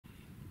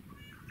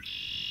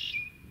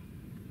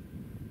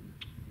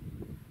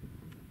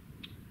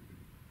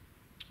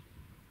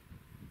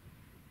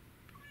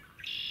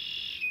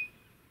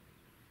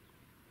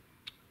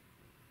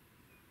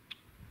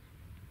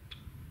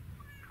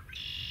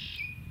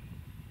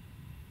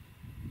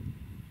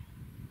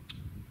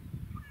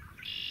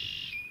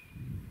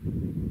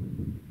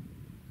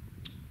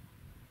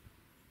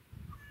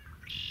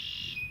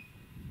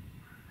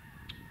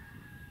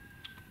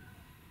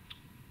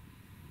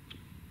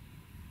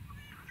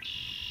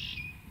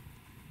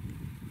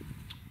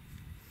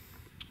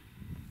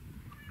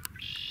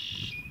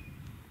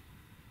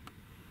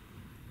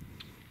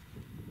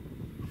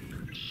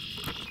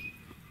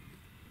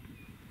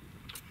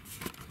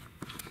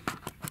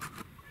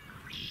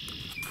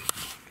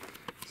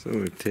So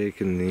we've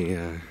taken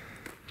the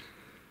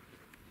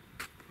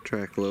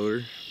track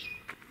loader,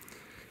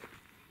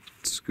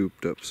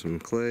 scooped up some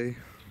clay,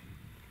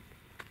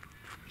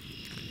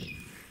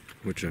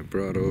 which I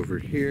brought over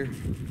here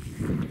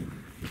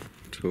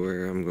to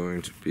where I'm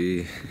going to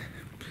be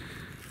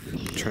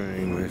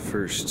trying my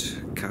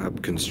first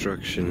cob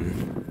construction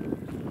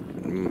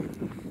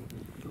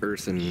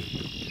earthen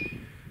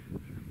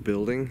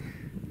building.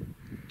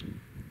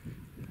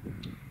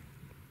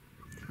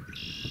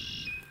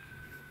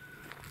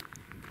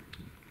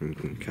 You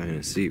can kind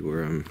of see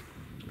where I'm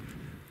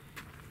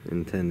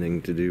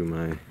intending to do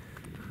my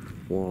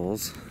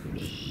walls.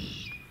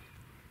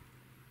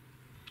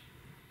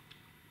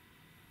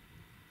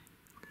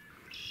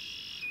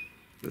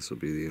 This will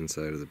be the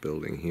inside of the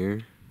building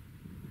here.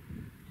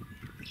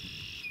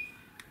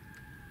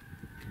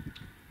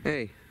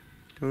 Hey,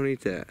 don't eat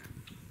that.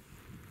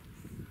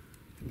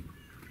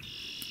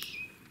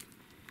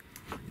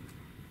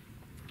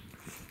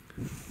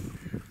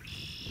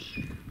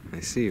 I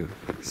see you.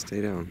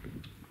 Stay down.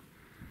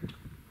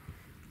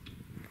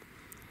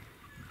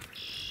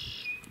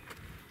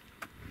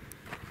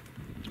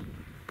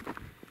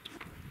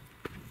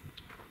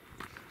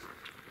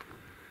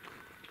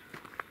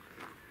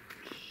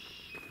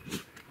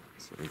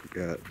 So I've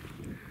got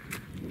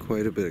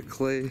quite a bit of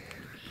clay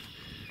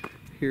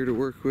here to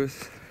work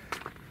with.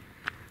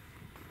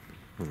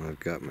 And I've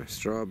got my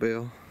straw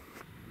bale.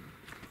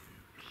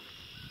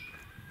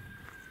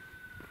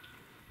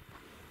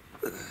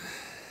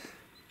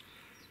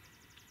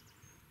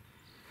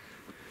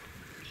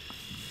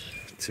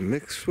 To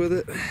mix with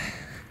it.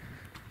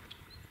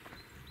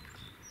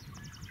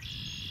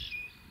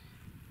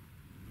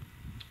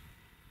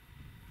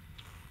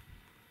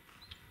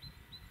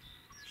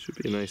 Should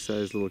be a nice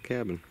sized little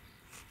cabin.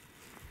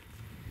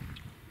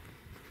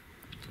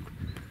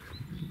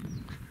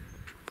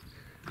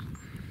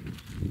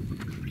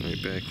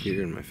 Right back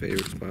here in my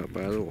favorite spot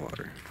by the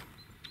water.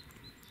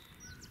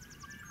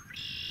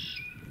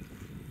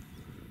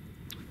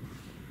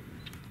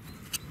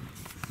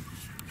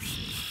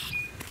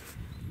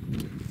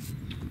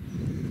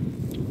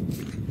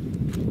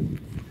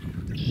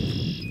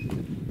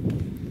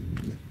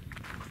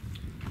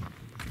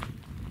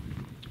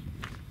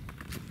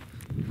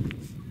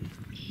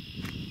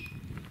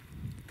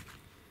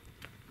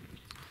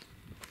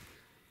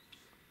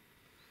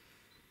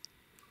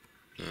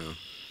 Now,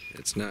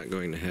 it's not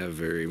going to have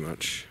very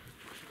much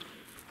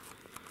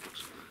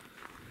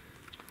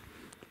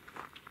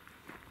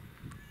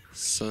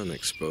sun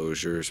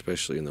exposure,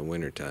 especially in the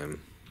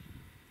wintertime.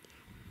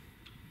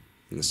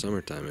 In the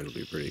summertime it'll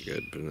be pretty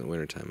good, but in the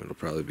wintertime it'll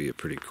probably be a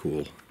pretty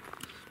cool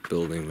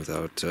building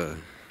without a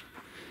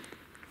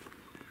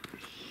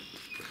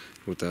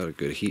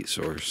good heat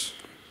source.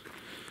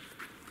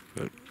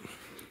 But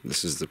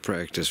this is the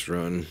practice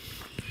run.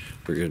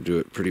 We're going to do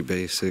it pretty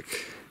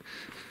basic.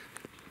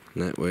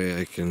 And that way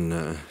I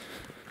can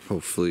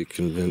hopefully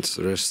convince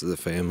the rest of the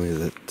family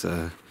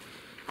that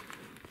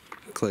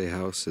clay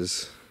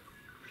houses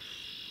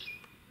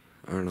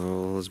aren't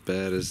all as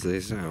bad as they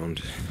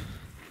sound.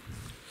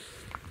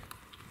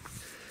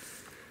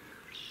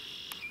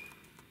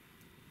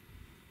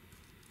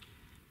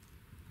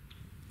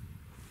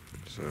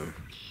 So,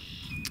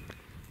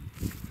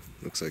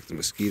 looks like the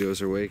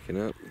mosquitoes are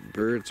waking up,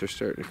 birds are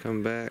starting to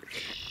come back.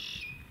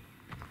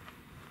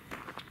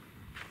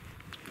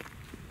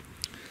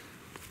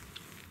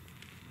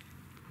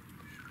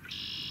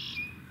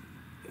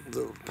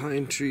 Little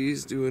pine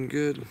trees doing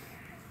good.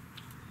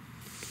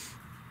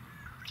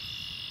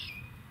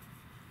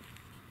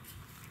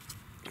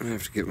 I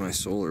have to get my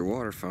solar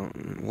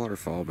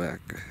waterfall back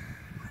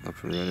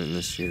up and running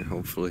this year,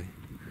 hopefully.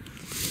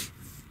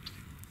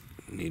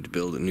 Need to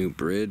build a new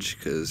bridge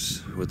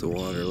because with the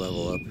water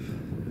level up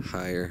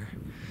higher,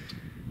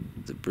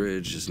 the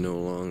bridge is no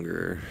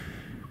longer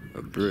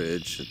a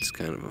bridge, it's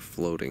kind of a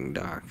floating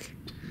dock.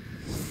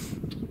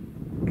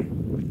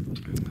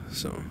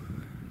 So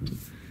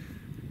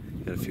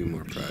got a few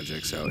more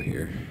projects out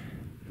here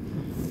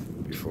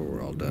before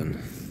we're all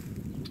done.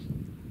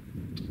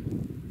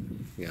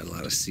 Got a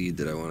lot of seed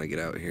that I want to get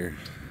out here.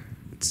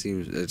 It's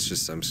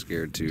just I'm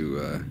scared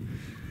to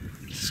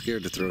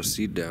throw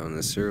seed down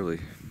this early.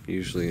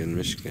 Usually in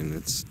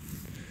Michigan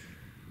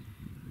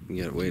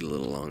you gotta wait a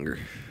little longer.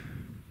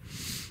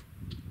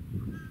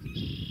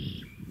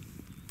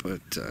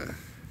 But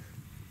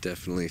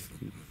definitely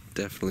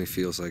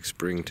feels like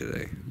spring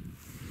today.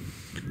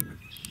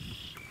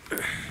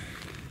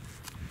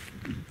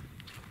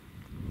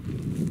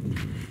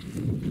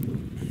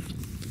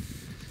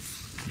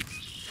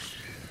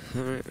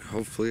 Alright,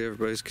 hopefully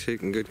everybody's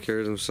taking good care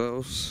of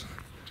themselves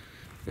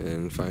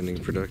and finding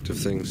productive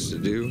things to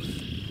do.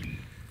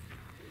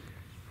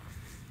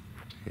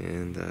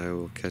 And I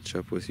will catch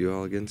up with you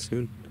all again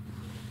soon.